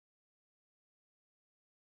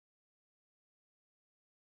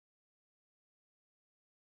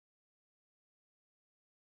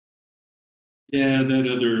Yeah, that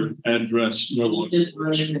other address no longer.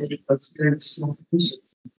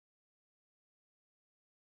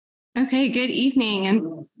 Okay, good evening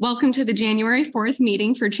and welcome to the January 4th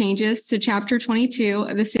meeting for changes to Chapter 22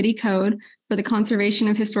 of the City Code for the Conservation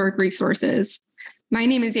of Historic Resources. My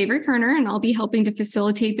name is Avery Kerner and I'll be helping to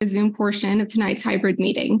facilitate the Zoom portion of tonight's hybrid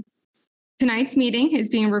meeting. Tonight's meeting is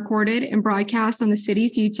being recorded and broadcast on the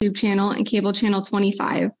city's YouTube channel and cable channel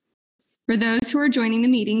 25. For those who are joining the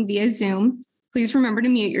meeting via Zoom, please remember to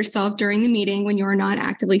mute yourself during the meeting when you are not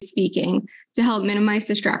actively speaking to help minimize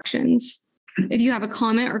distractions. If you have a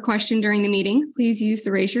comment or question during the meeting, please use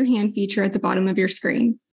the raise your hand feature at the bottom of your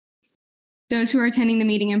screen. Those who are attending the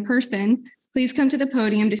meeting in person, please come to the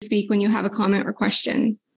podium to speak when you have a comment or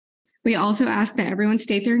question. We also ask that everyone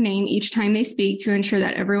state their name each time they speak to ensure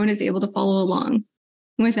that everyone is able to follow along.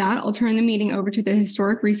 And with that, I'll turn the meeting over to the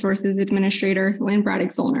Historic Resources Administrator, Lynn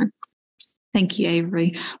Braddock-Zollner. Thank you,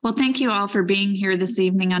 Avery. Well, thank you all for being here this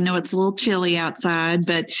evening. I know it's a little chilly outside,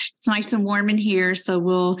 but it's nice and warm in here. So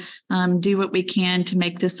we'll do what we can to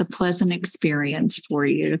make this a pleasant experience for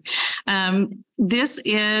you. This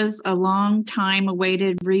is a long time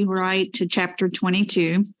awaited rewrite to Chapter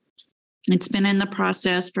 22. It's been in the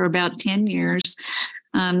process for about 10 years.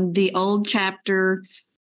 The old chapter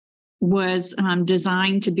was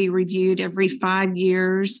designed to be reviewed every 5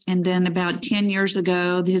 years. And then about 10 years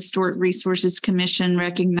ago, the Historic Resources Commission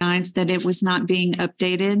recognized that it was not being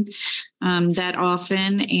updated that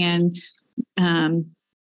often and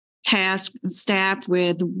tasked staff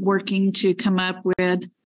with working to come up with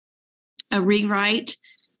a rewrite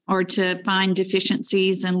or to find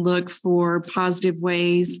deficiencies and look for positive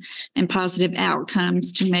ways and positive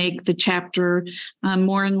outcomes to make the chapter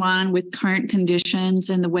more in line with current conditions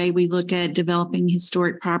and the way we look at developing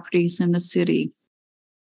historic properties in the city.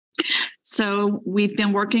 So we've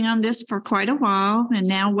been working on this for quite a while, and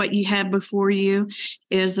now what you have before you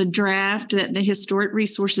is a draft that the Historic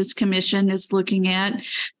Resources Commission is looking at.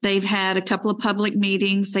 They've had a couple of public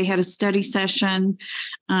meetings. They had a study session.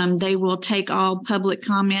 They will take all public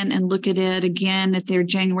comment and look at it again at their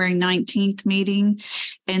January 19th meeting,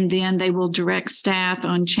 and then they will direct staff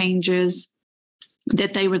on changes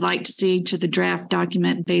that they would like to see to the draft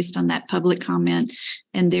document based on that public comment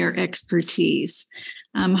and their expertise.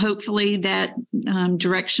 Hopefully that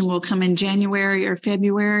direction will come in January or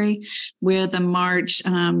February with a March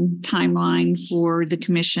timeline for the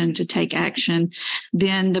commission to take action.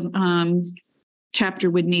 Then the chapter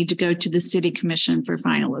would need to go to the city commission for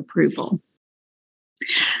final approval.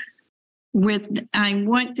 I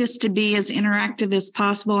want this to be as interactive as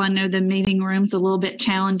possible. I know the meeting room's a little bit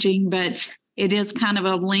challenging, but it is kind of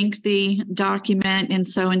a lengthy document. And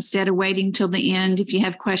so instead of waiting till the end, if you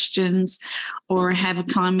have questions or have a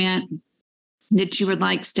comment that you would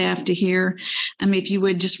like staff to hear, if you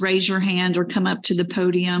would just raise your hand or come up to the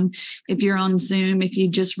podium. If you're on Zoom, if you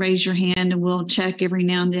just raise your hand and we'll check every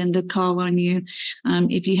now and then to call on you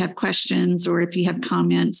if you have questions or if you have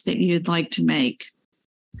comments that you'd like to make.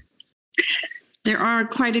 There are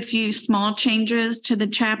quite a few small changes to the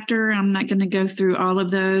chapter. I'm not going to go through all of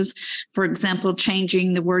those. For example,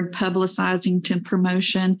 changing the word publicizing to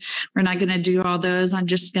promotion. We're not going to do all those. I'm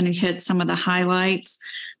just going to hit some of the highlights.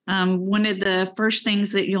 One of the first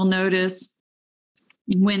things that you'll notice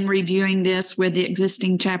when reviewing this with the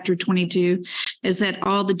existing Chapter 22 is that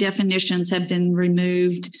all the definitions have been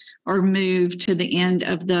removed or moved to the end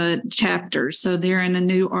of the chapter. So they're in a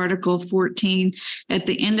new Article 14 at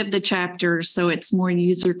the end of the chapter, so it's more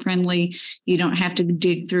user-friendly. You don't have to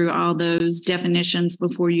dig through all those definitions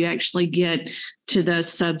before you actually get to the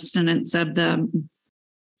substance of the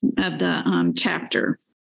chapter.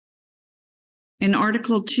 In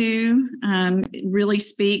Article 2, it really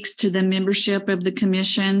speaks to the membership of the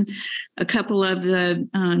commission. A couple of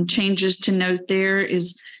the changes to note there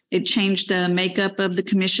is it changed the makeup of the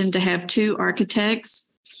commission to have 2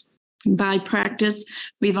 architects. By practice,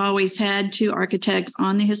 we've always had 2 architects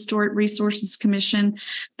on the Historic Resources Commission.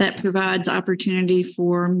 That provides opportunity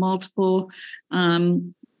for multiple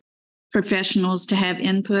professionals to have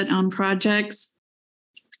input on projects.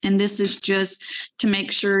 And this is just to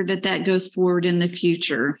make sure that that goes forward in the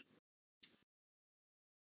future.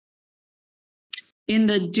 In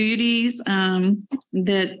the duties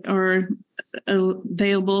that are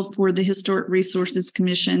available for the Historic Resources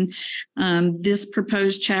Commission, this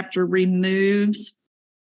proposed chapter removes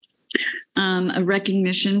a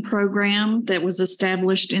recognition program that was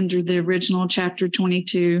established under the original Chapter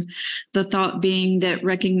 22. The thought being that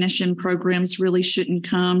recognition programs really shouldn't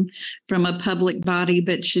come from a public body,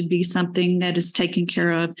 but should be something that is taken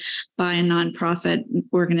care of by a nonprofit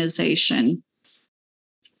organization.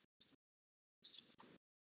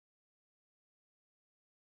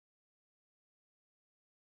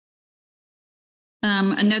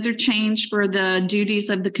 Another change for the duties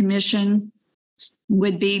of the commission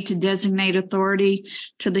would be to designate authority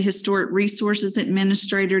to the Historic Resources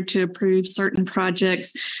Administrator to approve certain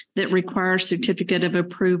projects that require certificate of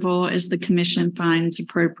approval as the commission finds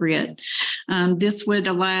appropriate. This would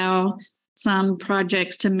allow some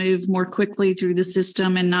projects to move more quickly through the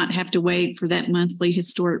system and not have to wait for that monthly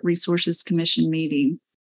Historic Resources Commission meeting.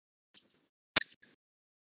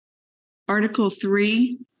 Article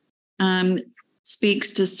 3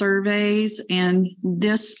 speaks to surveys, and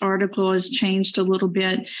this article is changed a little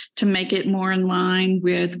bit to make it more in line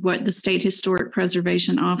with what the State Historic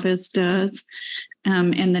Preservation Office does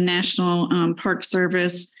and the National Park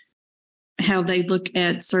Service, how they look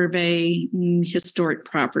at surveying historic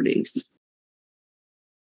properties.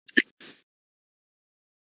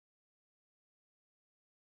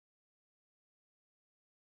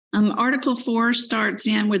 Article 4 starts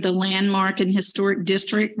in with the landmark and historic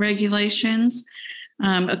district regulations.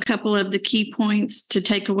 A couple of the key points to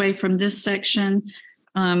take away from this section.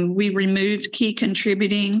 We removed key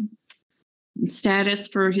contributing status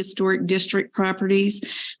for historic district properties.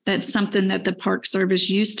 That's something that the Park Service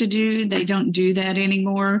used to do. They don't do that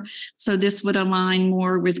anymore. So this would align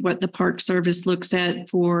more with what the Park Service looks at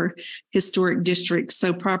for historic districts.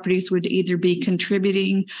 So properties would either be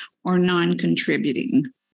contributing or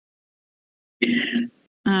non-contributing.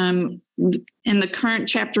 In the current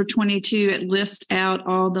chapter 22, it lists out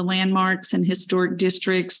all the landmarks and historic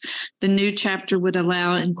districts. The new chapter would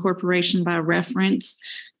allow incorporation by reference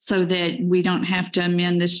so that we don't have to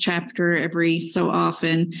amend this chapter every so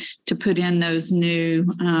often to put in those new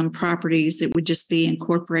properties. It would just be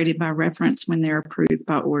incorporated by reference when they're approved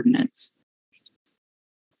by ordinance.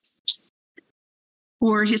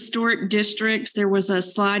 For historic districts, there was a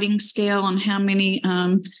sliding scale on how many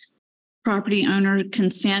property owner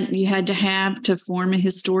consent you had to have to form a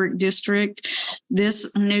historic district.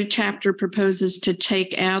 This new chapter proposes to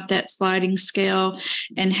take out that sliding scale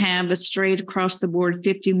and have a straight across the board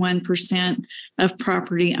 51% of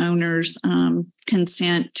property owners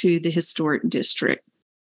consent to the historic district.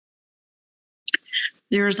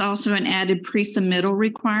 There is also an added pre-submittal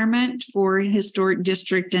requirement for historic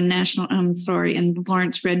district and and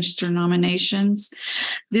Lawrence Register nominations.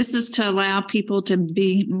 This is to allow people to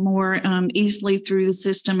be more easily through the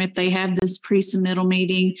system. If they have this pre-submittal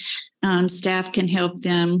meeting, staff can help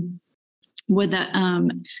them with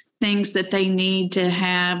the things that they need to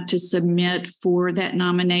have to submit for that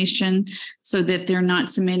nomination so that they're not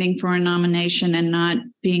submitting for a nomination and not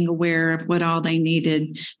being aware of what all they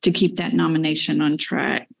needed to keep that nomination on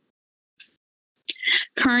track.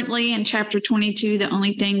 Currently in Chapter 22, the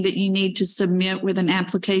only thing that you need to submit with an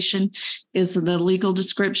application is the legal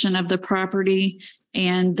description of the property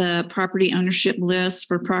and the property ownership list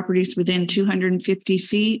for properties within 250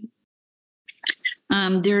 feet.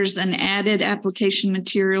 There's an added application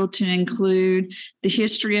material to include the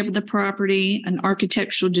history of the property, an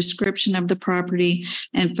architectural description of the property,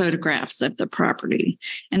 and photographs of the property.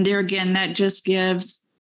 And there again, that just gives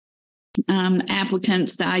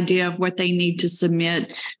applicants the idea of what they need to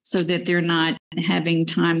submit so that they're not having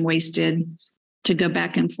time wasted to go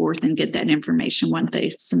back and forth and get that information once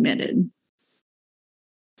they've submitted.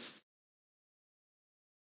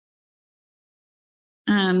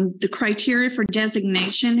 The criteria for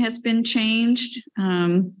designation has been changed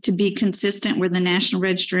to be consistent with the National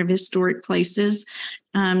Register of Historic Places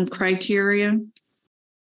criteria.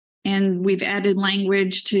 And we've added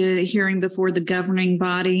language to hearing before the governing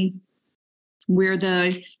body, where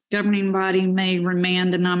the governing body may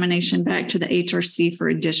remand the nomination back to the HRC for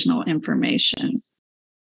additional information.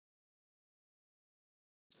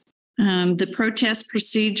 The protest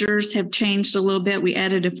procedures have changed a little bit. We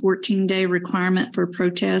added a 14-day requirement for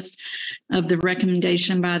protest of the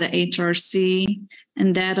recommendation by the HRC,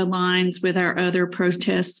 and that aligns with our other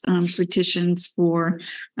protest petitions for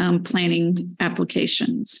planning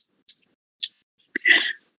applications.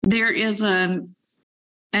 There is an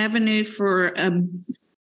avenue for a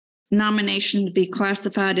nomination to be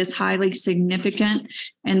classified as highly significant,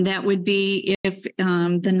 and that would be if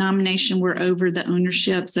the nomination were over the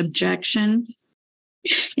ownership's objection.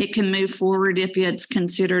 It can move forward if it's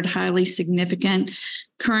considered highly significant.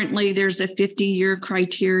 Currently, there's a 50-year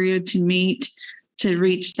criteria to meet to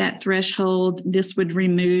reach that threshold. This would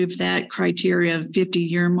remove that criteria of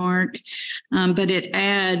 50-year mark, but it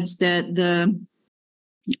adds that the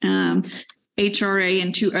HRA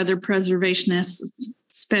and two other preservationists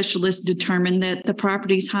specialists determined that the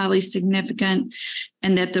property is highly significant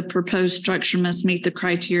and that the proposed structure must meet the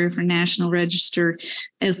criteria for National Register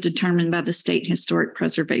as determined by the State Historic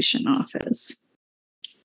Preservation Office.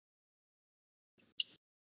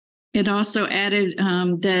 It also added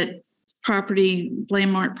that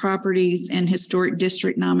landmark properties and historic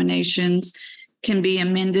district nominations can be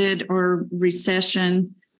amended, or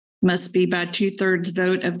recession must be by 2/3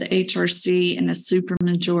 vote of the HRC and a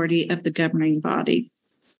supermajority of the governing body.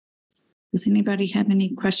 Does anybody have any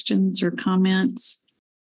questions or comments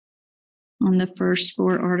on the first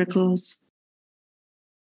 4 articles?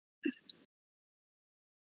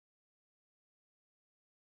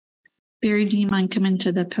 Barry, do you mind coming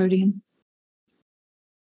to the podium?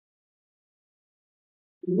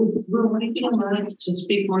 Would you like to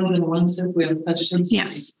speak more than once if we have questions?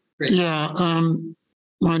 Yes. Great. Yeah,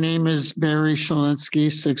 my name is Barry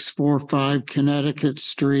Shalinsky, 645 Connecticut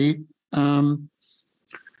Street.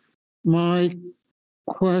 My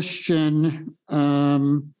question,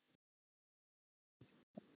 I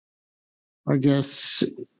guess,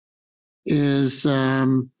 is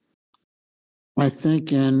I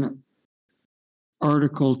think in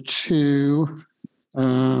Article 2,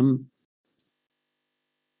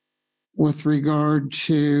 with regard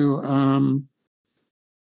to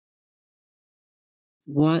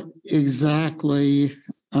what exactly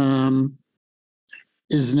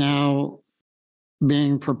is now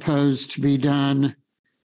being proposed to be done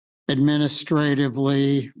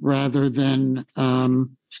administratively rather than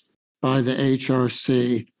by the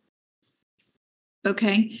HRC.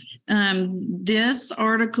 Okay. This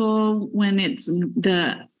article, when it's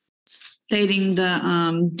stating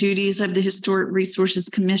the duties of the Historic Resources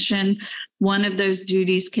Commission, one of those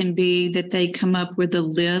duties can be that they come up with a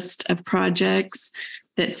list of projects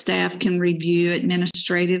that staff can review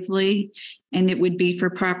administratively. And it would be for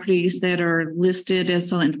properties that are listed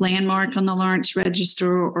as a landmark on the Lawrence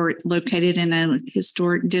Register or located in a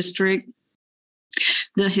historic district.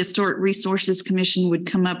 The Historic Resources Commission would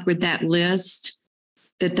come up with that list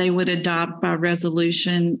that they would adopt by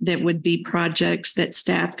resolution that would be projects that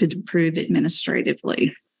staff could approve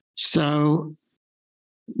administratively. So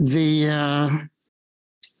the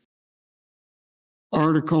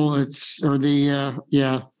article,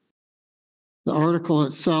 the article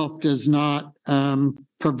itself does not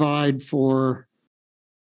provide for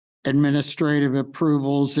administrative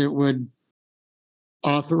approvals. It would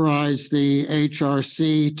authorize the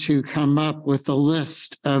HRC to come up with a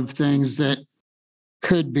list of things that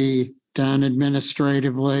could be done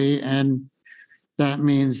administratively, and that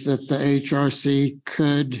means that the HRC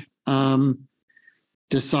could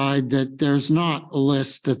decide that there's not a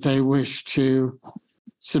list that they wish to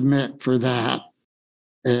submit for that.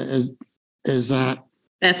 Is that?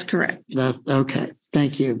 That's correct. That's okay.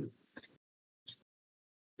 Thank you.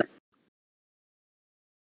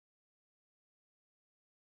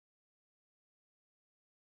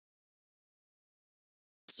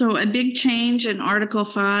 So a big change in Article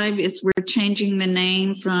 5 is we're changing the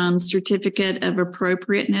name from Certificate of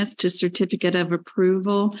Appropriateness to Certificate of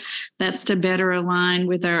Approval. That's to better align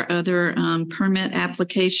with our other permit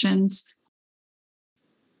applications.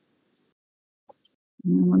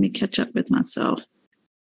 Let me catch up with myself.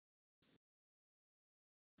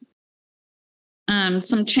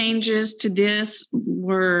 Some changes to this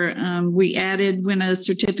were we added when a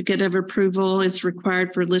certificate of approval is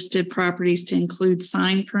required for listed properties to include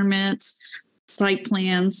sign permits, site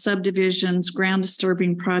plans, subdivisions, ground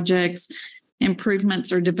disturbing projects,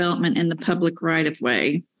 improvements or development in the public right of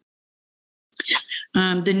way.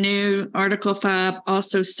 The new Article 5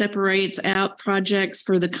 also separates out projects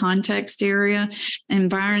for the context area.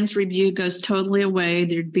 Environs review goes totally away.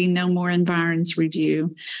 There'd be no more environs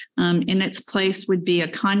review. In its place would be a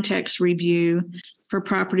context review for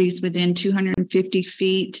properties within 250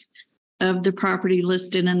 feet of the property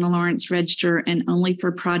listed in the Lawrence Register, and only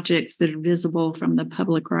for projects that are visible from the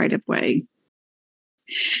public right of way.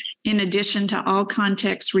 In addition to all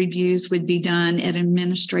context reviews would be done at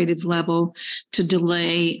administrative level to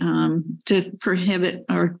delay, to prohibit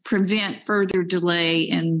or prevent further delay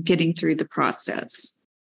in getting through the process.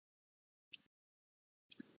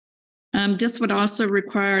 This would also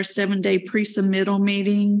require a 7-day pre-submittal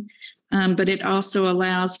meeting, but it also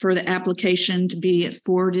allows for the application to be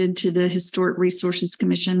forwarded to the Historic Resources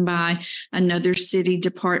Commission by another city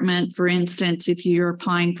department. For instance, if you're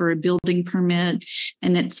applying for a building permit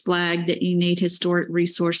and it's flagged that you need historic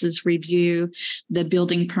resources review, the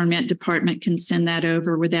building permit department can send that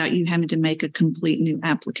over without you having to make a complete new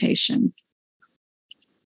application.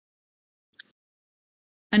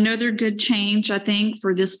 Another good change, I think,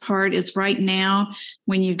 for this part is right now,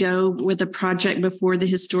 when you go with a project before the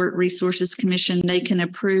Historic Resources Commission, they can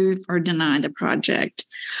approve or deny the project.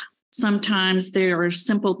 Sometimes there are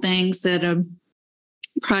simple things that a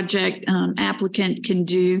project applicant can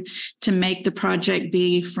do to make the project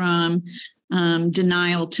be from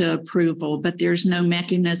denial to approval, but there's no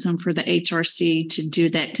mechanism for the HRC to do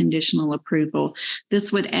that conditional approval.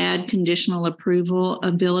 This would add conditional approval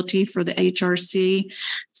ability for the HRC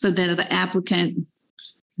so that the applicant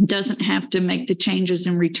doesn't have to make the changes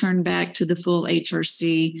and return back to the full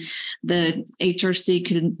HRC. The HRC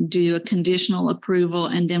can do a conditional approval,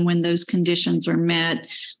 and then when those conditions are met,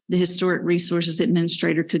 the Historic Resources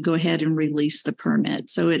Administrator could go ahead and release the permit.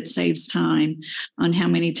 So it saves time on how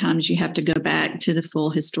many times you have to go back to the full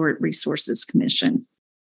Historic Resources Commission.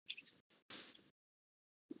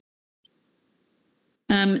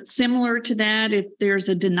 Similar to that, if there's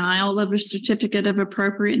a denial of a certificate of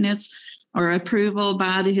appropriateness or approval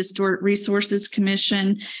by the Historic Resources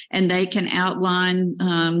Commission, and they can outline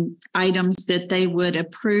items that they would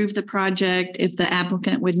approve the project if the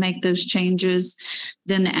applicant would make those changes,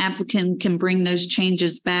 then the applicant can bring those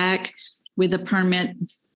changes back with a permit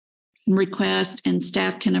request and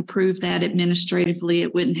staff can approve that administratively.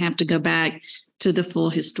 It wouldn't have to go back to the full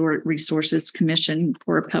Historic Resources Commission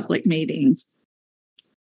for a public meeting.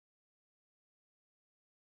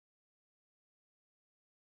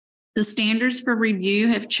 The standards for review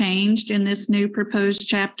have changed in this new proposed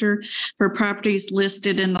chapter for properties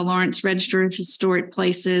listed in the Lawrence Register of Historic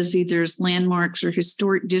Places, either as landmarks or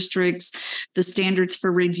historic districts. The standards for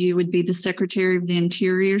review would be the Secretary of the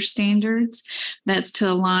Interior standards. That's to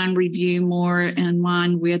align review more in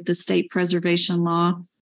line with the state preservation law.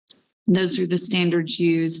 Those are the standards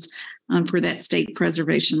used for that state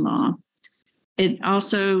preservation law. It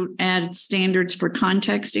also adds standards for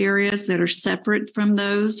context areas that are separate from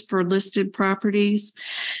those for listed properties.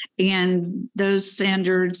 And those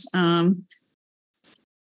standards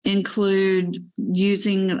include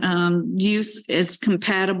using use as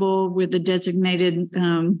compatible with the designated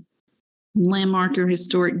landmark or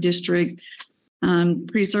historic district,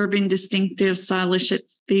 preserving distinctive stylish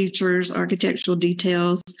features, architectural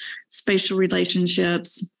details, spatial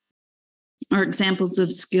relationships, are examples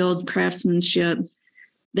of skilled craftsmanship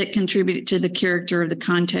that contribute to the character of the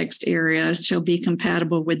context area shall be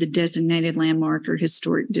compatible with the designated landmark or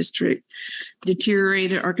historic district.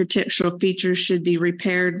 Deteriorated architectural features should be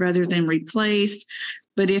repaired rather than replaced,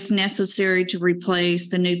 but if necessary to replace,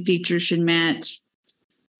 the new feature should match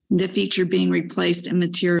the feature being replaced in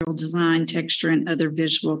material design, texture, and other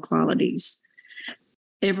visual qualities.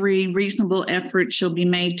 Every reasonable effort shall be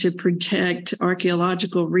made to protect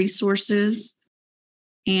archaeological resources,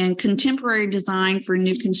 and contemporary design for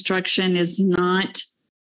new construction is not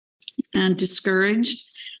discouraged.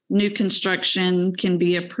 New construction can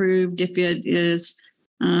be approved if it is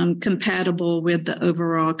compatible with the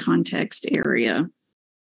overall context area.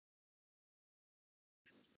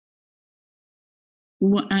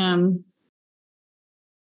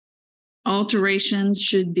 Alterations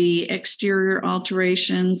should be exterior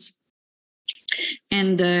alterations,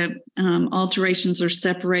 and the alterations are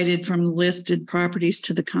separated from listed properties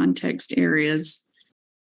to the context areas.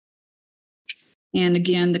 And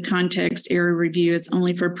again, the context area review is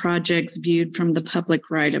only for projects viewed from the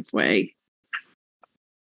public right-of-way.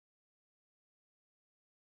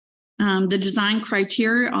 The design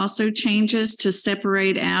criteria also changes to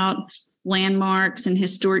separate out landmarks and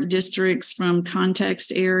historic districts from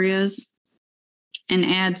context areas and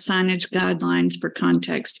add signage guidelines for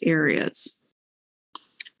context areas.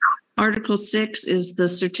 Article 6 is the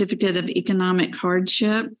certificate of economic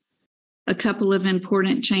hardship. A couple of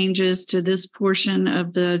important changes to this portion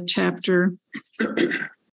of the chapter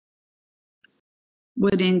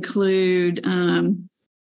would include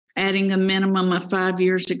adding a minimum of 5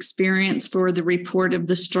 years experience for the report of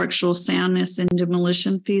the structural soundness and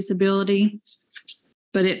demolition feasibility,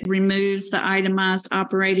 but it removes the itemized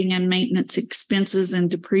operating and maintenance expenses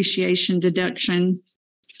and depreciation deduction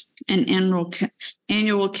and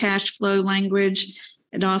annual cash flow language.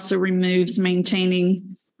 It also removes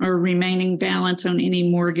maintaining or remaining balance on any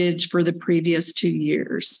mortgage for the previous 2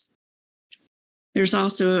 years. There's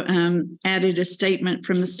also added a statement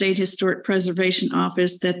from the State Historic Preservation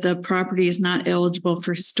Office that the property is not eligible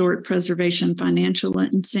for historic preservation financial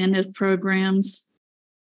incentive programs.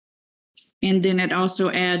 And then it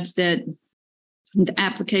also adds that the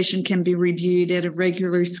application can be reviewed at a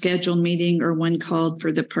regularly scheduled meeting or one called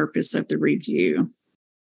for the purpose of the review.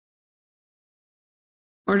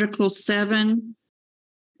 Article 7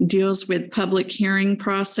 deals with public hearing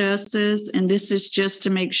processes, and this is just to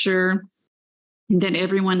make sure that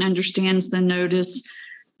everyone understands the notice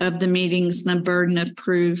of the meetings, the burden of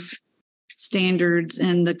proof standards,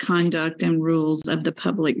 and the conduct and rules of the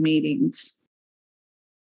public meetings.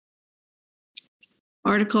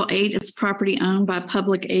 Article 8 is property owned by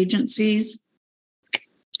public agencies.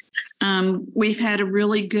 We've had a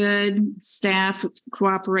really good staff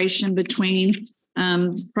cooperation between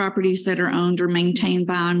properties that are owned or maintained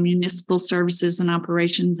by our municipal services and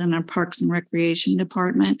operations and our Parks and Recreation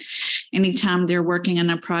Department. Anytime they're working on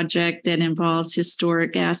a project that involves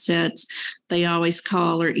historic assets, they always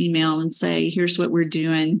call or email and say, here's what we're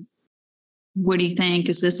doing. What do you think?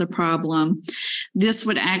 Is this a problem? This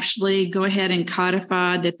would actually go ahead and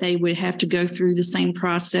codify that they would have to go through the same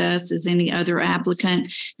process as any other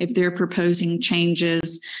applicant if they're proposing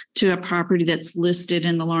changes to a property that's listed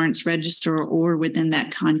in the Lawrence Register or within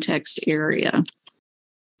that context area.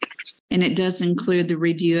 And it does include the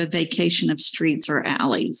review of vacation of streets or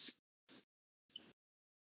alleys.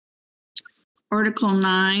 Article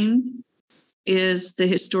 9 is the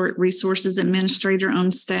Historic Resources Administrator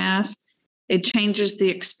on staff. It changes the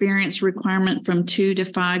experience requirement from 2 to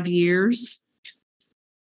 5 years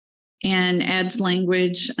and adds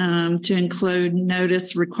language to include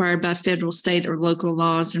notice required by federal, state, or local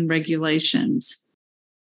laws and regulations.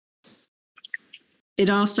 It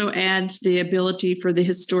also adds the ability for the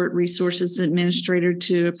Historic Resources Administrator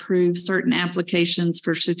to approve certain applications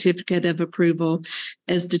for certificate of approval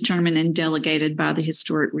as determined and delegated by the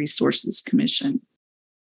Historic Resources Commission.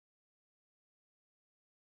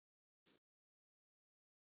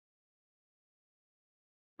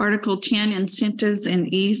 Article 10, incentives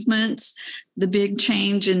and easements. The big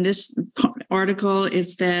change in this article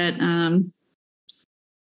is that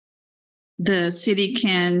the city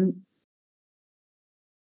can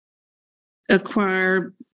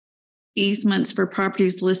acquire easements for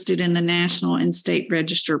properties listed in the National and State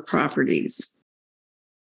Register properties.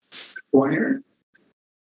 Where?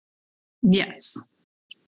 Yes.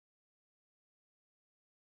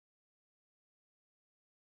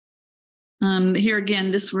 Here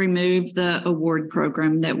again, this removed the award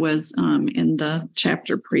program that was in the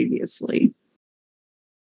chapter previously.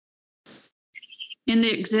 In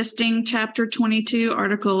the existing chapter 22,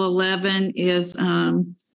 Article 11 is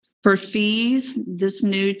for fees. This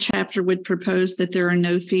new chapter would propose that there are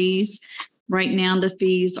no fees. Right now, the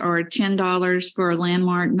fees are $10 for a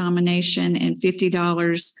landmark nomination and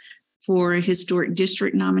 $50 for a historic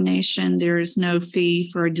district nomination. There is no fee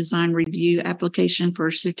for a design review application for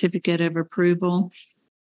a certificate of approval.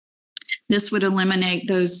 This would eliminate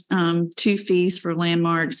those 2 fees for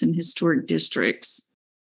landmarks and historic districts.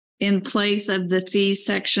 In place of the fee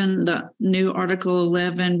section, the new Article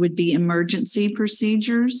 11 would be emergency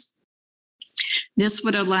procedures. This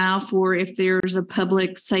would allow for, if there's a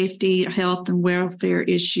public safety, health, and welfare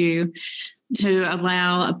issue, to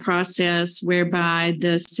allow a process whereby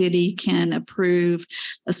the city can approve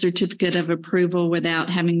a certificate of approval without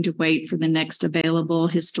having to wait for the next available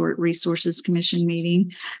Historic Resources Commission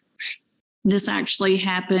meeting. This actually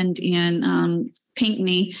happened in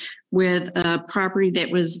Pinckney with a property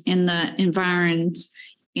that was in the environs,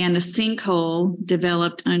 and a sinkhole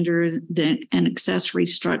developed under an accessory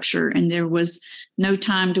structure, and there was no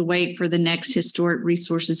time to wait for the next Historic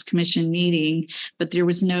Resources Commission meeting, but there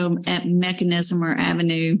was no mechanism or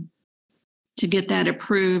avenue to get that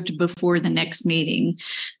approved before the next meeting.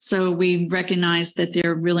 So we recognize that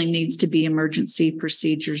there really needs to be emergency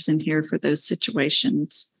procedures in here for those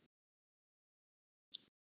situations.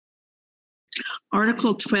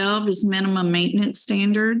 Article 12 is minimum maintenance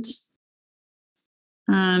standards.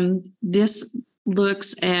 This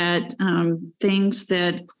looks at things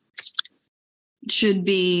that should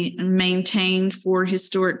be maintained for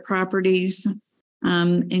historic properties,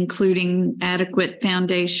 including adequate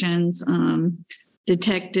foundations,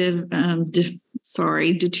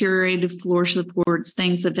 deteriorated floor supports,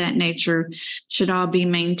 things of that nature should all be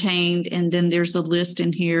maintained. And then there's a list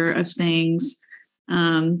in here of things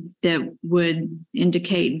that would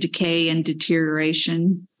indicate decay and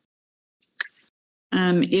deterioration.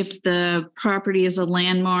 If the property is a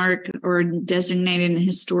landmark or designated in a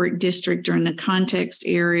historic district or in the context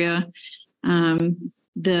area,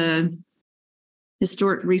 the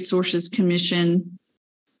Historic Resources Commission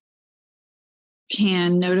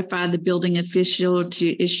can notify the building official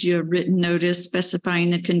to issue a written notice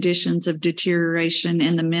specifying the conditions of deterioration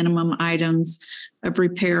and the minimum items of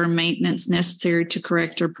repair or maintenance necessary to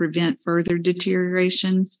correct or prevent further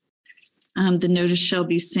deterioration. The notice shall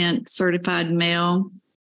be sent certified mail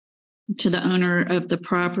to the owner of the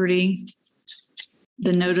property.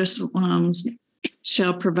 The notice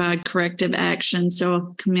shall provide corrective action,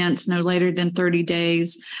 so commence no later than 30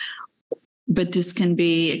 days. But this can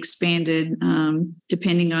be expanded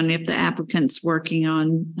depending on if the applicant's working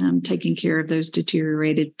on taking care of those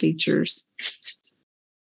deteriorated features.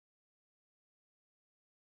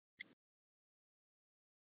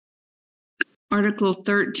 Article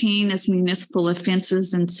 13 is municipal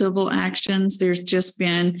offenses and civil actions. There's just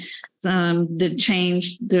been the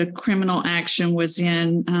change. The criminal action was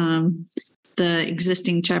in the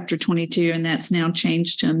existing Chapter 22, and that's now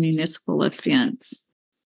changed to a municipal offense.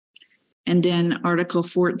 And then Article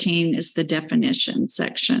 14 is the definition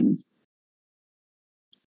section.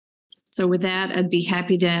 So with that, I'd be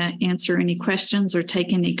happy to answer any questions or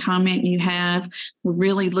take any comment you have. We're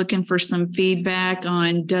really looking for some feedback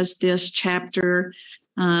on, does this chapter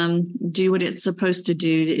do what it's supposed to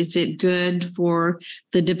do? Is it good for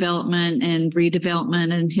the development and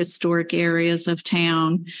redevelopment in historic areas of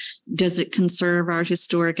town? Does it conserve our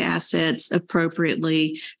historic assets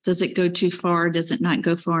appropriately? Does it go too far? Does it not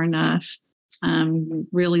go far enough?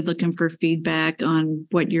 Really looking for feedback on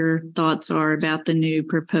what your thoughts are about the new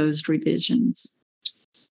proposed revisions.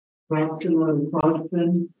 Question on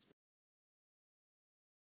question.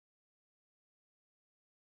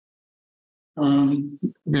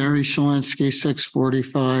 Mary Shalinsky,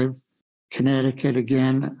 645 Connecticut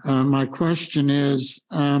again. My question is,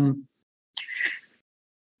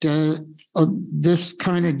 this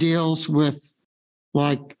kind of deals with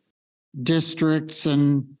like districts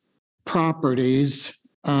and properties.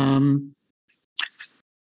 I'm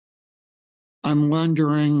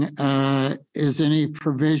wondering, is any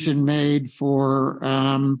provision made for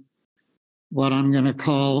what I'm going to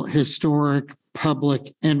call historic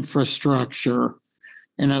public infrastructure?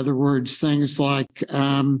 In other words, things like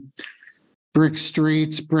brick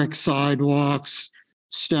streets, brick sidewalks,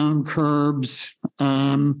 stone curbs,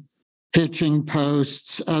 hitching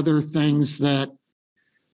posts, other things that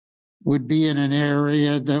would be in an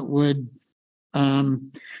area that would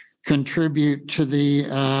contribute to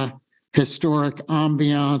the historic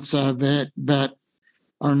ambiance of it, but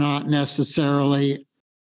are not necessarily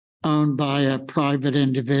owned by a private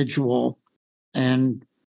individual. And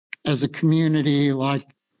as a community, like,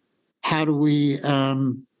 how do we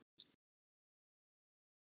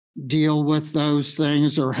deal with those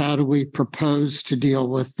things, or how do we propose to deal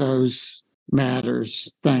with those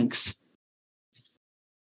matters? Thanks.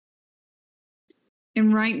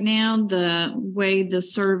 And right now, the way the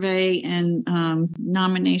survey and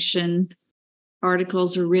nomination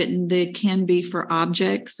articles are written, they can be for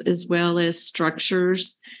objects as well as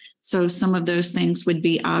structures. So some of those things would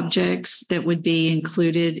be objects that would be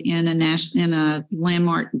included in a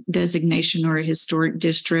landmark designation or a historic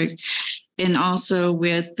district. And also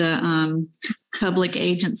with the public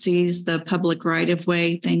agencies, the public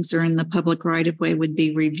right-of-way, things that are in the public right-of-way would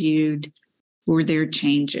be reviewed for their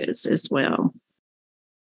changes as well.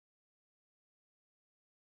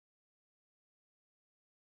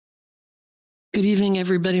 Good evening,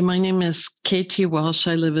 everybody. My name is KT Walsh.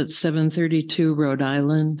 I live at 732 Rhode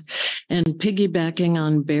Island. And piggybacking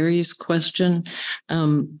on Barry's question,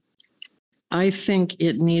 I think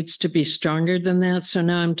it needs to be stronger than that. So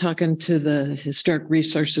now I'm talking to the Historic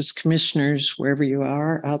Resources Commissioners, wherever you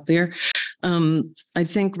are out there. I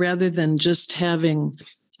think rather than just having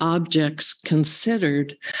objects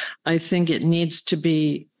considered, I think it needs to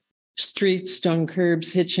be streets, stone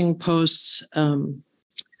curbs, hitching posts,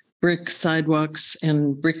 brick sidewalks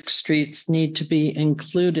and brick streets need to be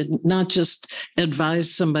included, not just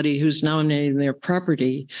advise somebody who's nominating their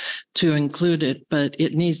property to include it, but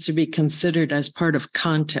it needs to be considered as part of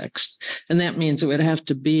context. And that means it would have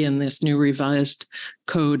to be in this new revised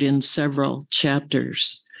code in several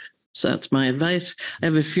chapters. So that's my advice. I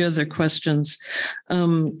have a few other questions.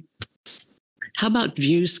 How about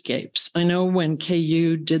viewscapes? I know when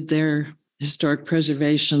KU did their historic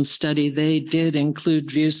preservation study, they did include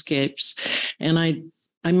viewscapes, and I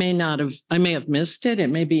may have missed it. It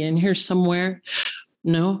may be in here somewhere.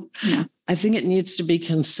 No, I think it needs to be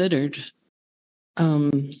considered.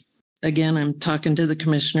 Again, I'm talking to the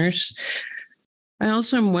commissioners. I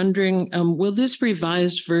also am wondering, will this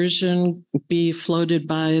revised version be floated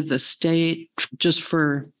by the state just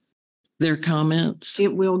for their comments?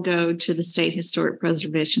 It will go to the State Historic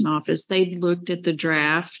Preservation Office. They've looked at the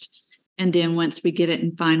draft. And then once we get it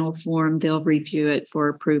in final form, they'll review it for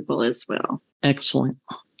approval as well. Excellent.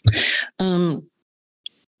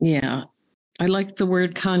 Yeah, I like the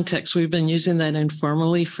word context. We've been using that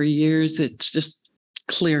informally for years. It's just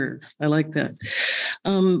clear. I like that.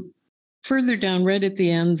 Further down, right at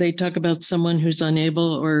the end, they talk about someone who's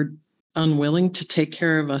unable or unwilling to take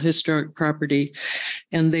care of a historic property,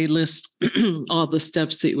 and they list all the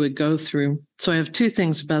steps that you would go through. So I have two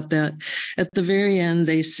things about that. At the very end,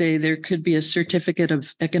 they say there could be a certificate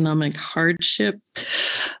of economic hardship,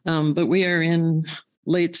 but we are in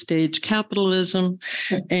late stage capitalism,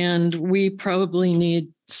 and we probably need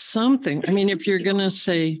something. I mean, if you're going to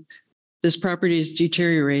say this property is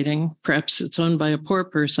deteriorating. Perhaps it's owned by a poor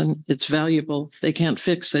person. It's valuable. They can't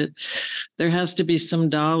fix it. There has to be some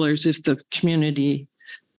dollars if the community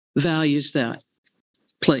values that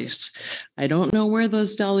place. I don't know where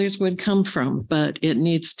those dollars would come from, but it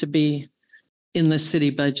needs to be in the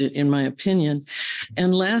city budget, in my opinion.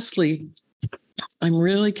 And lastly, I'm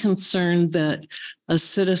really concerned that a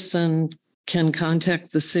citizen can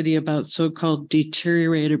contact the city about so-called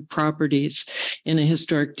deteriorated properties in a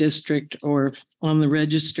historic district or on the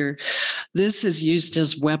register. This is used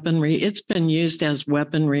as weaponry. It's been used as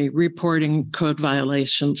weaponry, reporting code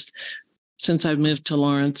violations. Since I've moved to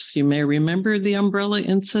Lawrence, you may remember the umbrella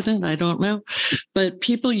incident. I don't know, but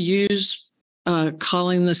people use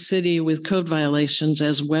calling the city with code violations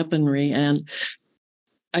as weaponry. And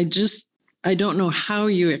I don't know how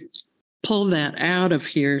you pull that out of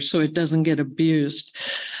here so it doesn't get abused.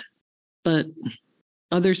 But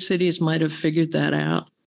other cities might have figured that out.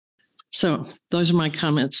 So those are my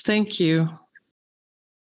comments. Thank you.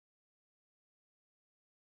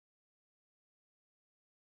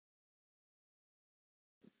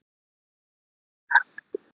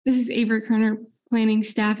 This is Avery Kerner, planning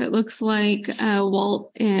staff. It looks like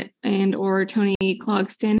Walt and or Tony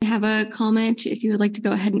Clogston have a comment. If you would like to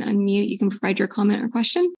go ahead and unmute, you can provide your comment or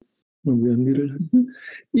question. Are we unmuted?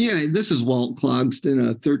 Yeah, this is Walt Clogston,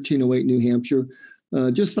 1308 New Hampshire.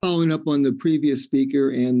 Just following up on the previous speaker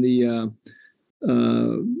and the,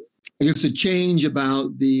 I guess, the change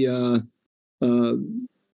about the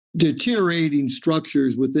deteriorating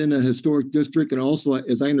structures within a historic district, and also,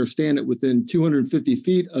 as I understand it, within 250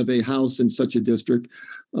 feet of a house in such a district.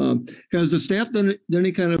 Has the staff done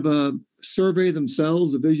any kind of a survey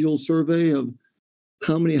themselves, a visual survey of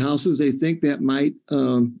how many houses they think that might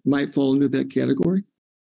fall into that category?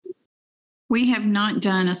 We have not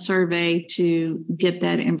done a survey to get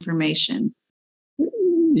that information.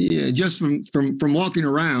 Yeah, just from walking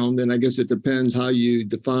around, and I guess it depends how you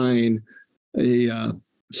define a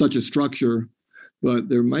such a structure, but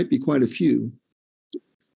there might be quite a few.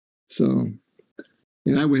 So,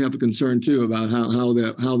 and I would have a concern too about how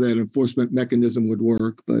that enforcement mechanism would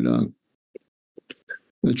work, but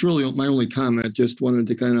that's really my only comment. Just wanted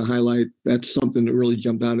to kind of highlight that's something that really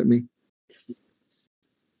jumped out at me.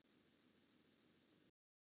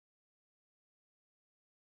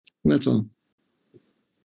 That's all.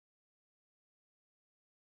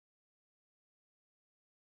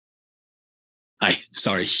 Hi,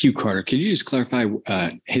 sorry, Hugh Carter. Could you just clarify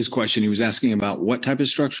his question? He was asking about what type of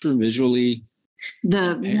structure visually?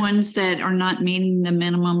 The ones that are not meeting the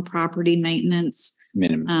minimum property maintenance.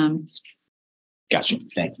 Minimum. Gotcha.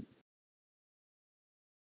 Thank you.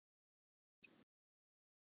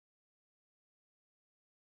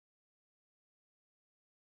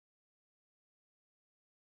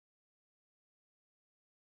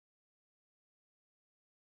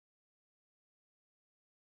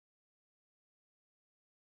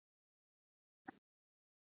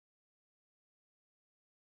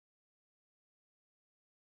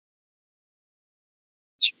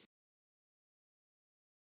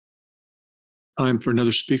 Time for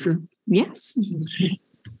another speaker. Yes.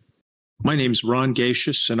 My name is Ron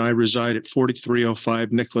Gacious, and I reside at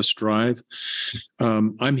 4305 Nicholas Drive.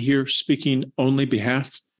 I'm here speaking only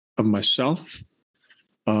behalf of myself.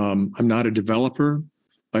 I'm not a developer.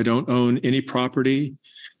 I don't own any property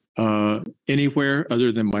anywhere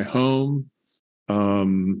other than my home.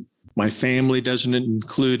 My family doesn't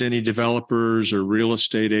include any developers or real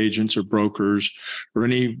estate agents or brokers or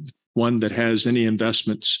anyone that has any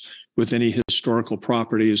investments with any historical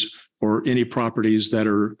properties or any properties that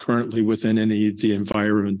are currently within any of the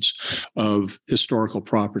environs of historical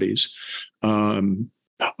properties. I'm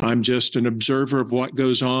just an observer of what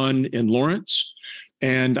goes on in Lawrence.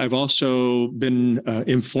 And I've also been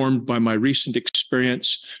informed by my recent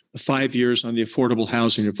experience, 5 years on the Affordable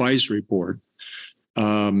Housing Advisory Board.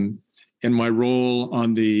 In my role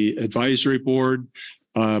on the advisory board,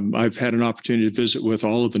 I've had an opportunity to visit with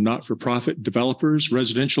all of the not-for-profit developers,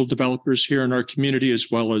 residential developers here in our community,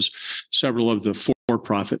 as well as several of the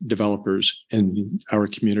for-profit developers in our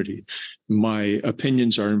community. My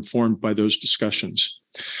opinions are informed by those discussions.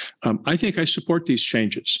 I think I support these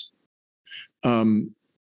changes.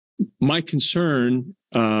 My concern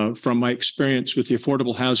from my experience with the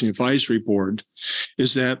Affordable Housing Advisory Board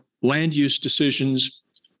is that land use decisions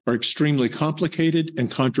are extremely complicated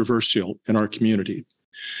and controversial in our community.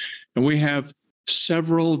 And we have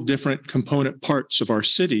several different component parts of our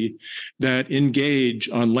city that engage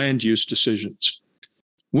on land use decisions.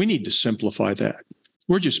 We need to simplify that.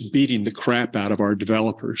 We're just beating the crap out of our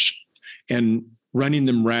developers and running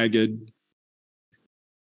them ragged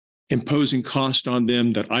imposing costs on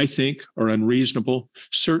them that I think are unreasonable,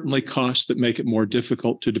 certainly costs that make it more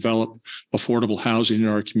difficult to develop affordable housing in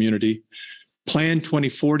our community. Plan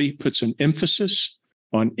 2040 puts an emphasis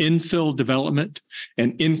on infill development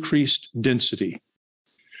and increased density.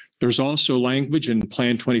 There's also language in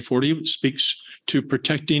Plan 2040 that speaks to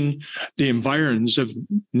protecting the environs of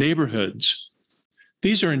neighborhoods.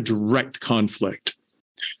 These are in direct conflict.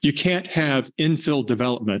 You can't have infill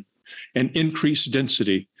development and increased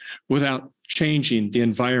density without changing the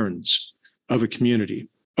environs of a community,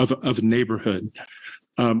 of a neighborhood.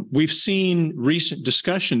 We've seen recent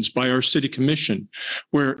discussions by our city commission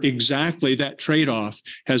where exactly that trade-off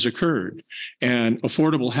has occurred, and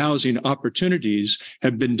affordable housing opportunities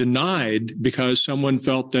have been denied because someone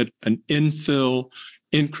felt that an infill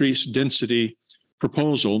increased density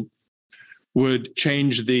proposal would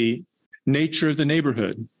change the nature of the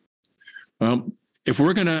neighborhood. Well, if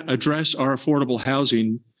we're going to address our affordable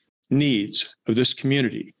housing needs of this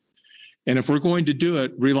community, and if we're going to do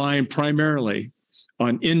it relying primarily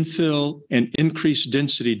on infill and increased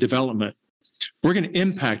density development, we're going to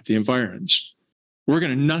impact the environs. We're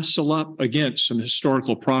going to nuzzle up against some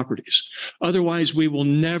historical properties. Otherwise, we will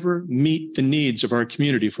never meet the needs of our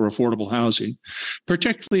community for affordable housing,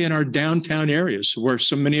 particularly in our downtown areas where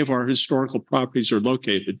so many of our historical properties are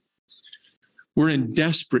located. We're in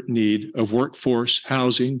desperate need of workforce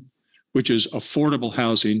housing, which is affordable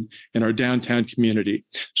housing in our downtown community.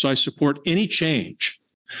 So I support any change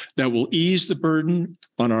that will ease the burden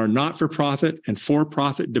on our not-for-profit and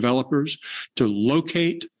for-profit developers to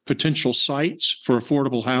locate potential sites for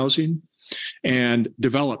affordable housing and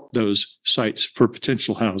develop those sites for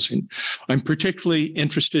potential housing. I'm particularly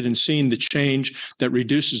interested in seeing the change that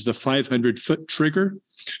reduces the 500-foot trigger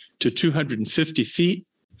to 250 feet.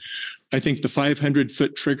 I think the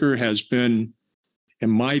 500-foot trigger has been, in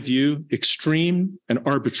my view, extreme and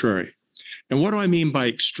arbitrary. And what do I mean by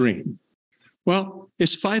extreme? Well,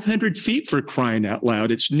 it's 500 feet, for crying out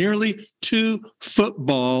loud. It's nearly 2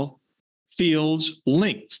 football fields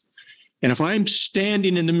length. And if I'm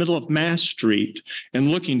standing in the middle of Mass Street and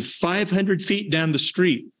looking 500 feet down the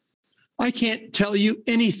street, I can't tell you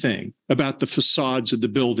anything about the facades of the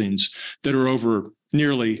buildings that are over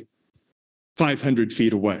nearly 500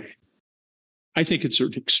 feet away. I think it's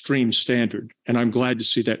an extreme standard, and I'm glad to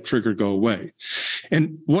see that trigger go away.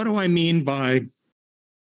 And what do I mean by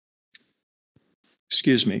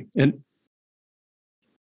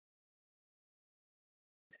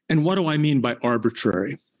And what do I mean by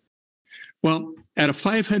arbitrary? Well, at a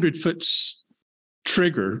 500-foot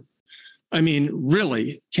trigger, I mean,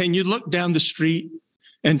 really, can you look down the street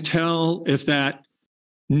and tell if that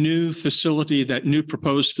new facility, that new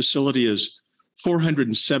proposed facility is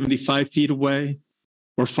 475 feet away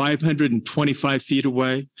or 525 feet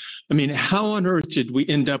away? I mean, how on earth did we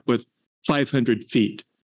end up with 500 feet?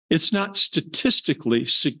 It's not statistically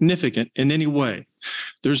significant in any way.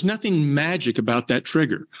 There's nothing magic about that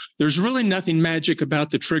trigger. There's really nothing magic about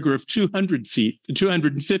the trigger of 200 feet,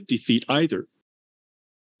 250 feet either.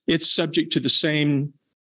 It's subject to the same,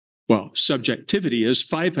 subjectivity as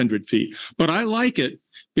 500 feet. But I like it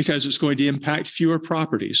because it's going to impact fewer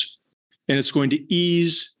properties, and it's going to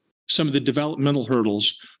ease some of the developmental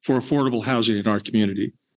hurdles for affordable housing in our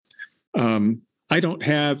community. I don't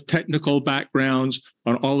have technical backgrounds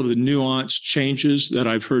on all of the nuanced changes that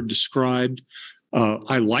I've heard described.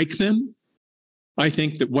 I like them. I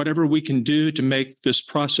think that whatever we can do to make this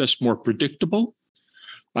process more predictable.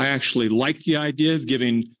 I actually like the idea of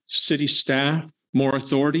giving city staff more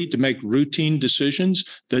authority to make routine decisions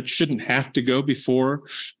that shouldn't have to go before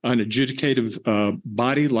an adjudicative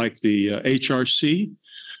body like the HRC.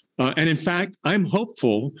 And in fact, I'm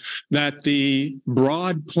hopeful that the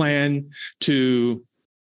broad plan to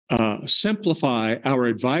simplify our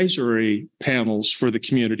advisory panels for the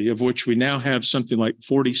community, of which we now have something like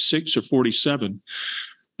 46 or 47.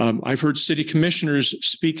 I've heard city commissioners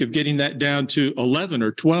speak of getting that down to 11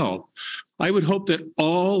 or 12. I would hope that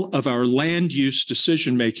all of our land use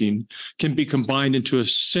decision-making can be combined into a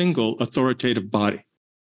single authoritative body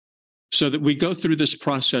so that we go through this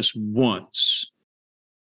process once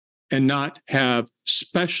and not have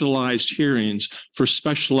specialized hearings for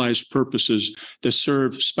specialized purposes that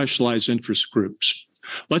serve specialized interest groups.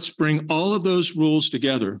 Let's bring all of those rules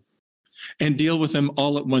together and deal with them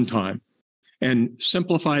all at one time and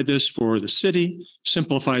simplify this for the city,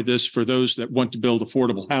 simplify this for those that want to build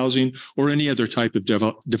affordable housing or any other type of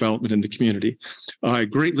development in the community. I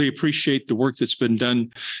greatly appreciate the work that's been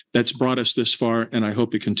done that's brought us this far, and I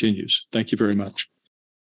hope it continues. Thank you very much.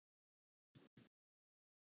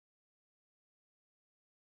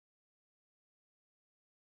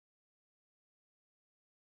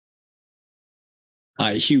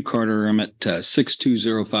 Hi, Hugh Carter. I'm at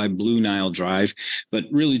 6205 Blue Nile Drive, but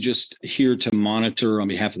really just here to monitor on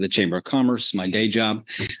behalf of the Chamber of Commerce, my day job.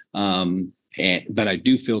 But I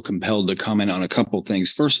do feel compelled to comment on a couple of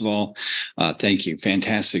things. First of all, thank you.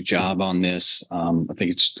 Fantastic job on this. I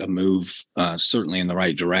think it's a move certainly in the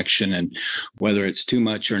right direction. And whether it's too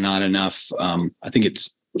much or not enough, I think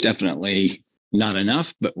it's definitely not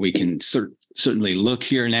enough, but we can certainly look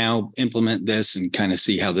here now, implement this, and kind of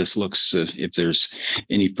see how this looks if there's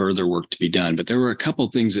any further work to be done. But there were a couple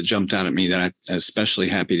of things that jumped out at me that I'm especially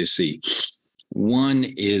happy to see. One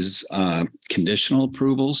is conditional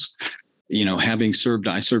approvals. You know, I served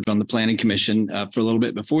on the planning commission for a little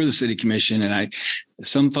bit before the city commission, and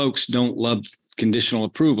some folks don't love conditional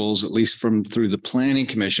approvals, at least through the planning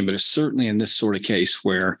commission, but it's certainly in this sort of case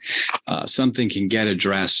where something can get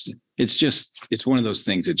addressed. It's one of those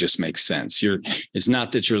things that just makes sense. It's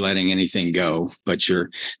not that you're letting anything go, but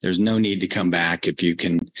there's no need to come back if you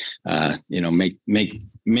can,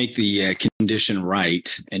 make the condition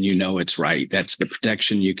right, and it's right. That's the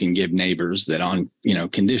protection you can give neighbors that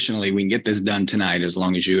conditionally we can get this done tonight as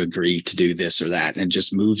long as you agree to do this or that, and it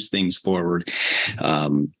just moves things forward.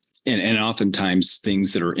 And oftentimes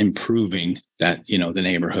things that are improving that, the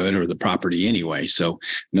neighborhood or the property anyway. So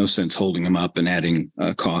no sense holding them up and adding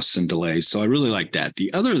costs and delays. So I really like that.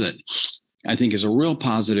 The other that I think is a real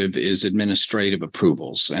positive is administrative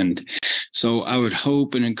approvals. And so I would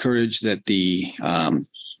hope and encourage that the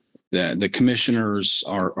commissioners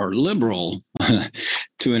are liberal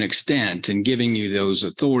to an extent in giving you those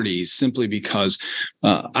authorities, simply because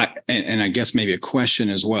I guess maybe a question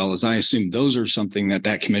as well, as I assume those are something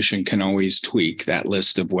that commission can always tweak, that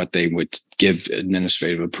list of what they would give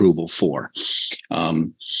administrative approval for.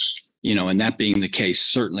 And that being the case,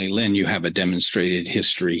 certainly, Lynn, you have a demonstrated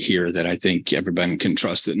history here that I think everyone can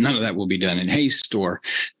trust that none of that will be done in haste or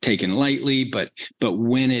taken lightly. But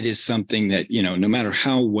when it is something that, no matter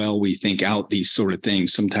how well we think out these sort of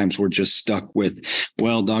things, sometimes we're just stuck with,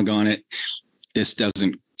 well, doggone it, this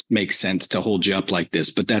doesn't make sense to hold you up like this,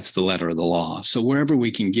 but that's the letter of the law. So wherever we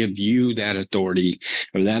can give you that authority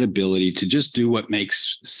or that ability to just do what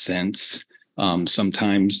makes sense,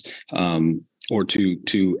 sometimes, or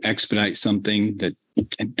to expedite something that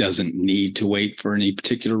doesn't need to wait for any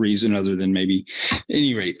particular reason other than maybe, at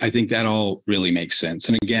any rate, I think that all really makes sense.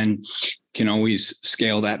 And again, can always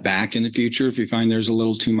scale that back in the future if you find there's a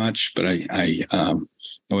little too much. But I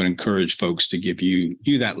would encourage folks to give you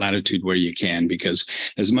that latitude where you can, because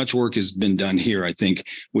as much work has been done here, I think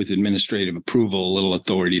with administrative approval, a little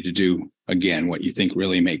authority to do, again, what you think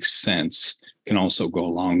really makes sense can also go a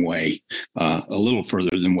long way, a little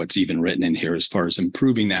further than what's even written in here as far as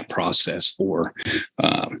improving that process for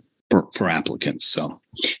applicants. So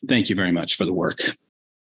thank you very much for the work.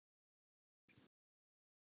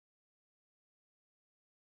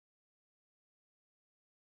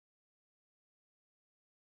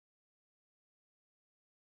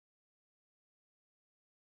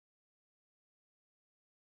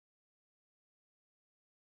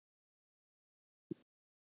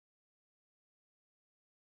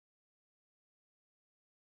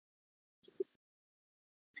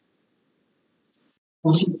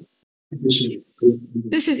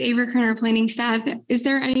 This is Avery Kerner, planning staff. Is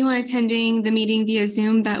there anyone attending the meeting via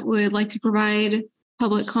Zoom that would like to provide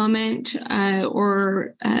public comment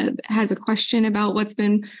or has a question about what's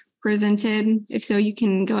been presented? If so, you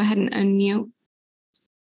can go ahead and unmute.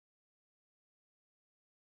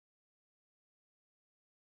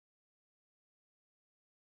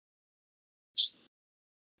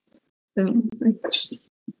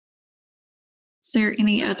 Is there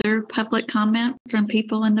any other public comment from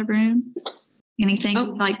people in the room? Anything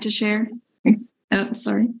you'd like to share? Oh,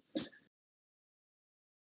 sorry.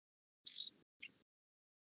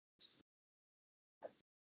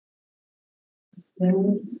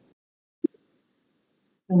 You're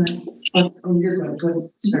good.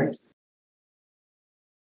 Sorry.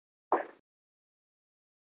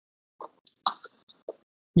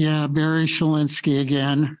 Yeah, Barry Shalinsky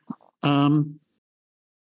again.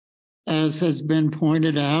 As has been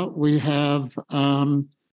pointed out, we have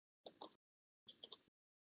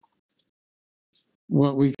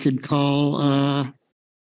what we could call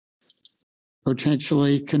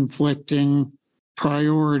potentially conflicting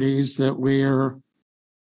priorities that we are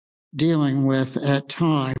dealing with at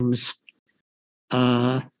times.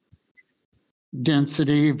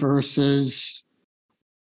 Density versus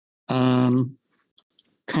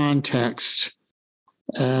context,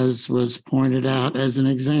 as was pointed out as an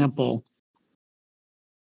example.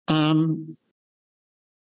 I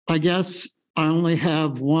guess I only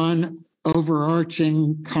have one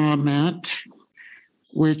overarching comment,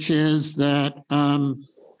 which is that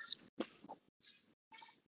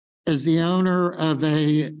as the owner of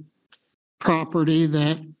a property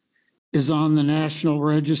that is on the National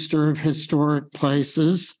Register of Historic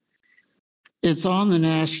Places, it's on the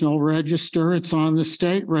National Register, it's on the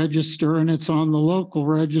state register, and it's on the local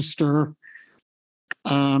register,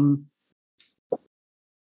 not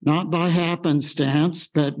by happenstance,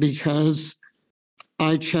 but because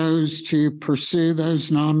I chose to pursue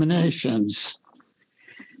those nominations.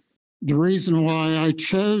 The reason why I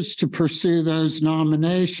chose to pursue those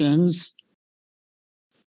nominations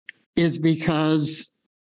is because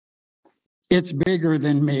it's bigger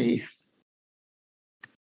than me.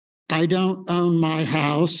 I don't own my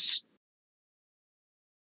house.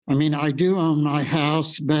 I mean, I do own my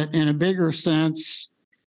house, but in a bigger sense,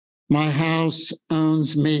 my house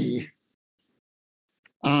owns me.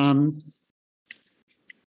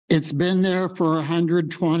 It's been there for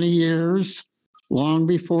 120 years, long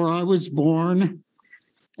before I was born.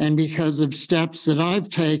 And because of steps that I've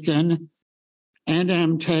taken and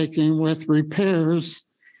am taking with repairs,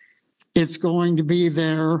 it's going to be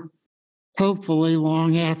there hopefully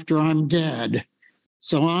long after I'm dead.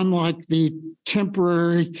 So I'm like the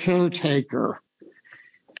temporary caretaker.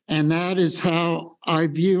 And that is how I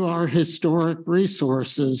view our historic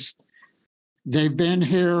resources. They've been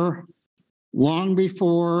here long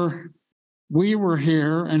before we were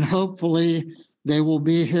here, and hopefully they will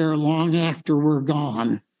be here long after we're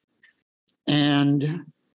gone. And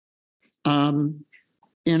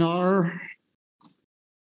in our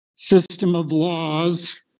system of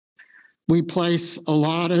laws, we place a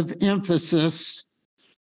lot of emphasis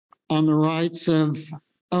on the rights of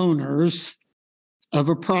owners of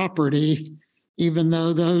a property, even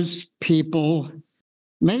though those people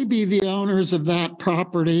may be the owners of that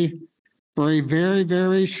property for a very,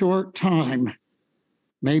 very short time.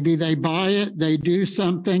 Maybe they buy it, they do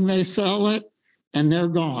something, they sell it, and they're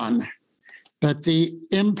gone. But the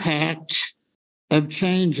impact of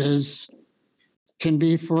changes can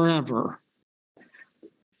be forever.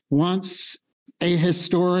 Once a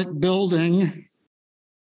historic building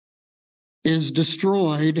is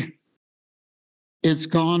destroyed, it's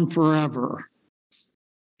gone forever.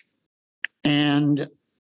 And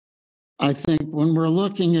I think when we're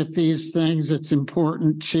looking at these things, it's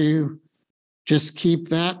important to just keep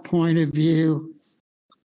that point of view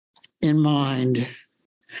in mind.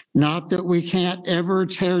 Not that we can't ever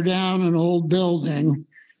tear down an old building,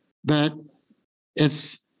 but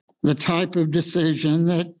it's the type of decision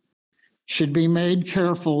that should be made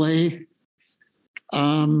carefully,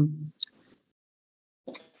 and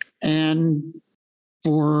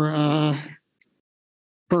for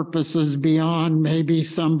purposes beyond maybe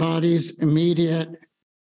somebody's immediate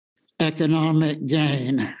economic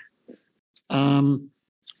gain.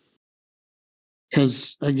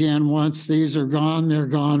 Because again, once these are gone, they're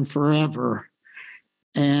gone forever.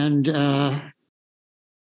 And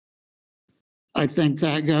I think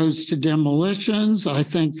that goes to demolitions. I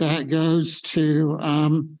think that goes to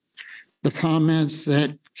the comments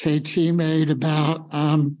that KT made about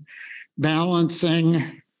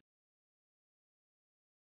balancing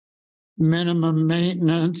minimum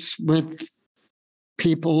maintenance with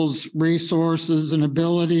people's resources and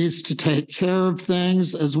abilities to take care of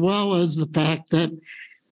things, as well as the fact that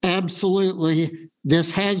absolutely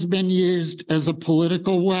this has been used as a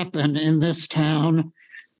political weapon in this town.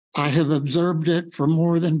 I have observed it for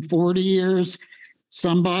more than 40 years.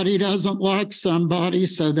 Somebody doesn't like somebody,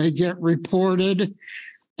 so they get reported,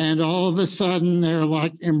 and all of a sudden they're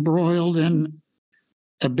like embroiled in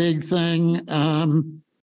a big thing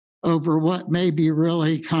over what may be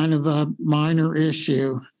really kind of a minor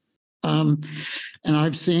issue. And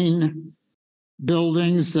I've seen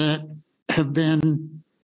buildings that have been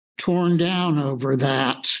torn down over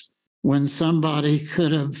that when somebody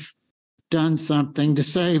could have done something to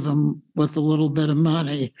save them with a little bit of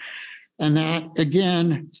money. And that,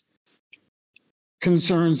 again,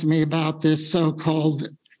 concerns me about this so-called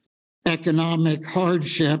economic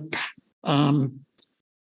hardship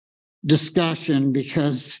discussion,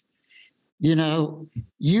 because you know,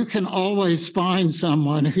 you can always find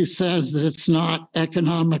someone who says that it's not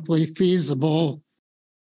economically feasible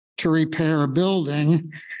to repair a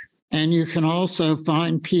building. And you can also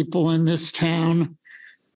find people in this town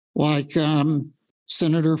like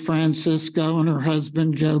Senator Francisco and her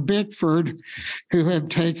husband, Joe Bickford, who have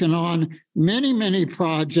taken on many, many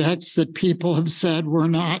projects that people have said were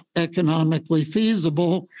not economically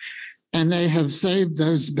feasible. And they have saved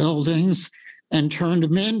those buildings and turned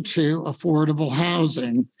them into affordable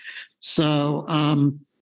housing. So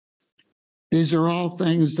these are all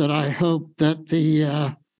things that I hope that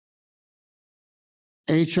the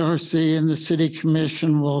HRC and the city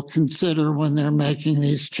commission will consider when they're making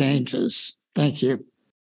these changes. Thank you.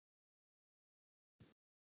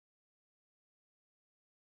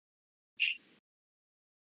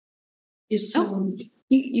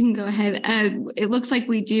 You can go ahead. It looks like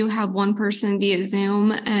we do have one person via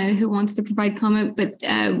Zoom who wants to provide comment, but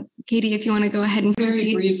Katie, if you want to go ahead and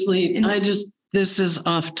Very proceed. briefly, this is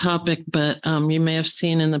off topic, but you may have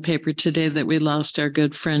seen in the paper today that we lost our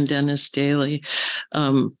good friend Dennis Daly,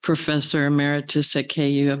 Professor Emeritus at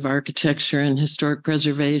KU of Architecture and Historic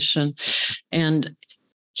Preservation. And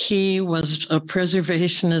he was a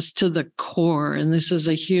preservationist to the core, and this is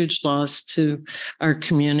a huge loss to our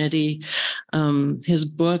community. His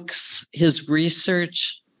books, his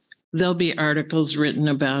research, there'll be articles written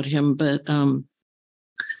about him, but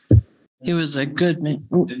he was a good man.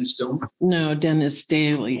 Dennis Doe? No, Dennis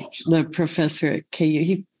Daly, the professor at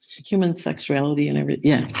KU, human sexuality and everything.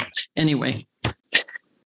 Yeah. Anyway,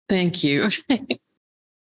 thank you.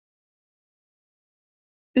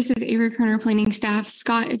 This is Avery Kerner, planning staff.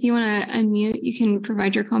 Scott, if you want to unmute, you can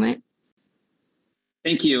provide your comment.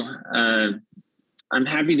 Thank you. I'm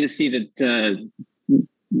happy to see that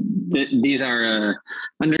these are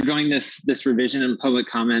undergoing this revision and public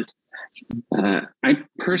comment. I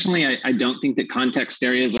personally don't think that context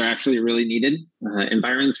areas are actually really needed.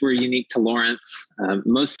 Environments were unique to Lawrence.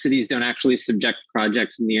 Most cities don't actually subject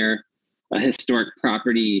projects near a historic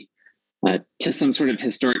property to some sort of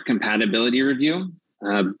historic compatibility review.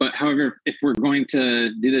 But however, if we're going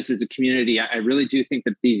to do this as a community, I really do think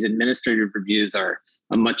that these administrative reviews are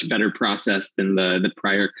a much better process than the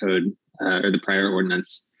prior code or the prior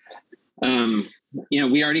ordinance.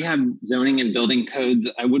 We already have zoning and building codes.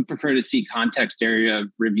 I would prefer to see context area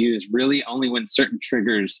reviews really only when certain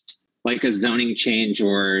triggers, like a zoning change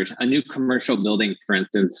or a new commercial building, for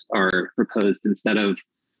instance, are proposed, instead of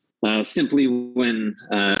simply when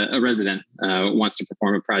a resident wants to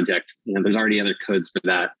perform a project. There's already other codes for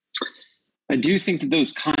that. I do think that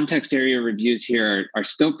those context area reviews here are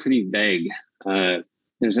still pretty vague.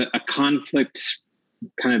 There's a conflict,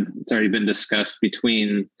 kind of, it's already been discussed,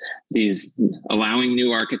 between these allowing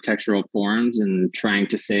new architectural forms and trying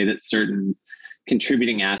to say that certain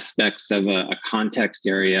contributing aspects of a context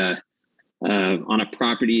area on a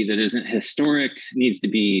property that isn't historic needs to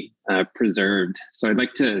be preserved. So I'd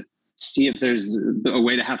like to see if there's a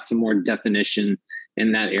way to have some more definition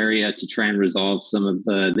in that area to try and resolve some of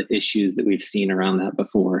the issues that we've seen around that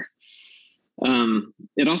before.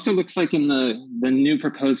 It also looks like in the new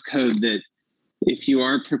proposed code that if you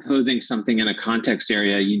are proposing something in a context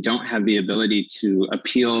area, you don't have the ability to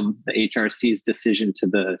appeal the HRC's decision to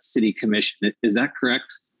the city commission. Is that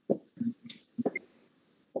correct?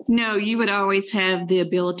 No, you would always have the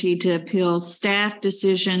ability to appeal staff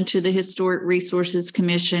decision to the Historic Resources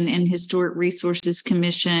Commission and Historic Resources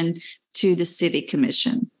Commission to the City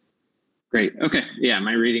Commission. Great. Okay. Yeah,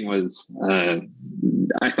 my reading was,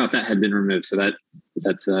 I thought that had been removed. So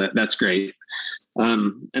that's great.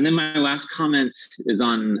 And then my last comment is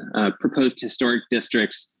on proposed historic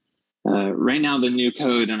districts. Right now, the new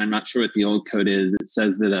code, and I'm not sure what the old code is, it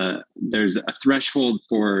says that there's a threshold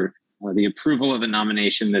for the approval of a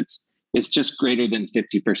nomination it's just greater than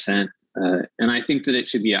 50%. And I think that it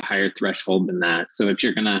should be a higher threshold than that. So if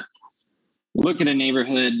you're going to look at a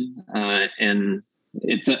neighborhood and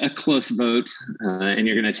it's a close vote and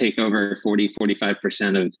you're going to take over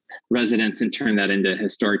 45% of residents and turn that into a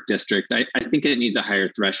historic district, I think it needs a higher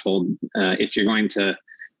threshold. If you're going to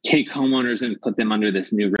take homeowners and put them under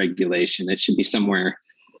this new regulation, it should be somewhere,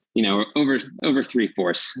 over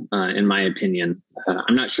 3/4, in my opinion.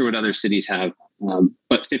 I'm not sure what other cities have,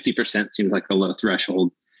 but 50% seems like a low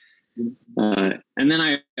threshold. And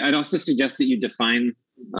then I'd also suggest that you define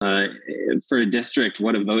for a district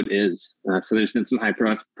what a vote is. So there's been some high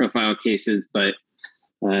profile cases, but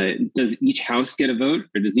does each house get a vote,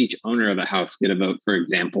 or does each owner of a house get a vote, for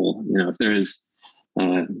example? If there is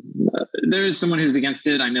someone who's against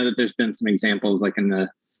it. I know that there's been some examples like in the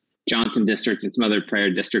Johnson district and some other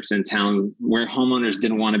prior districts in town where homeowners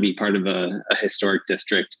didn't want to be part of a historic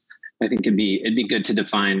district. I think it'd be good to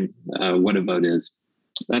define what a vote is.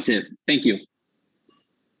 That's it. Thank you.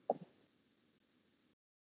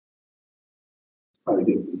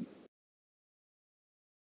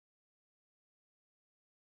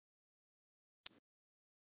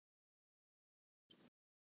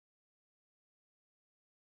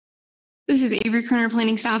 This is Avery Kerner,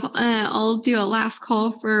 planning staff. I'll do a last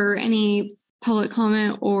call for any public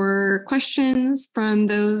comment or questions from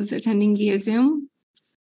those attending via Zoom.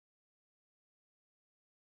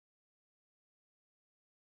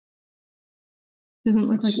 Doesn't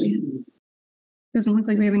look like we Doesn't look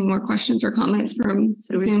like we have any more questions or comments from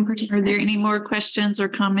Zoom participants. Are there any more questions or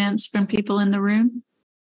comments from people in the room?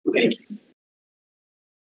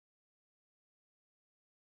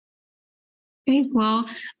 Okay, well,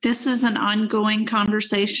 this is an ongoing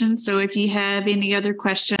conversation. So if you have any other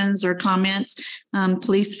questions or comments,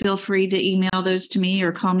 please feel free to email those to me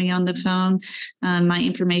or call me on the phone. My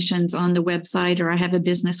information's on the website, or I have a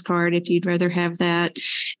business card if you'd rather have that.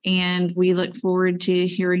 And we look forward to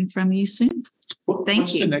hearing from you soon. Thank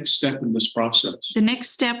What's you. the next step in this process? The next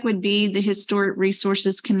step would be the Historic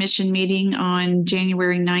Resources Commission meeting on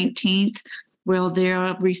January 19th. Well,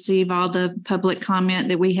 they'll receive all the public comment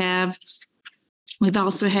that we have. We've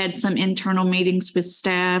also had some internal meetings with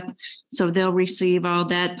staff, so they'll receive all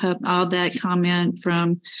that comment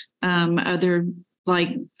from other,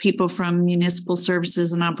 like people from municipal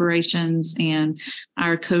services and operations and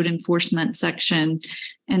our code enforcement section.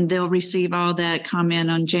 And they'll receive all that comment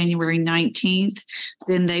on January 19th.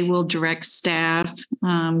 Then they will direct staff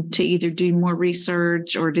to either do more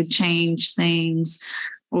research or to change things,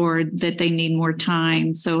 or that they need more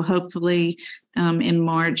time. So hopefully in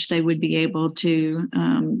March, they would be able to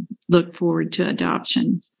look forward to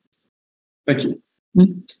adoption. Thank you.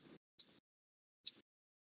 Mm-hmm.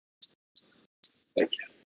 Thank you.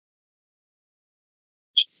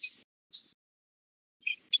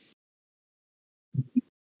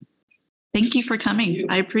 Thank you for coming.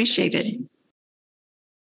 I appreciate it.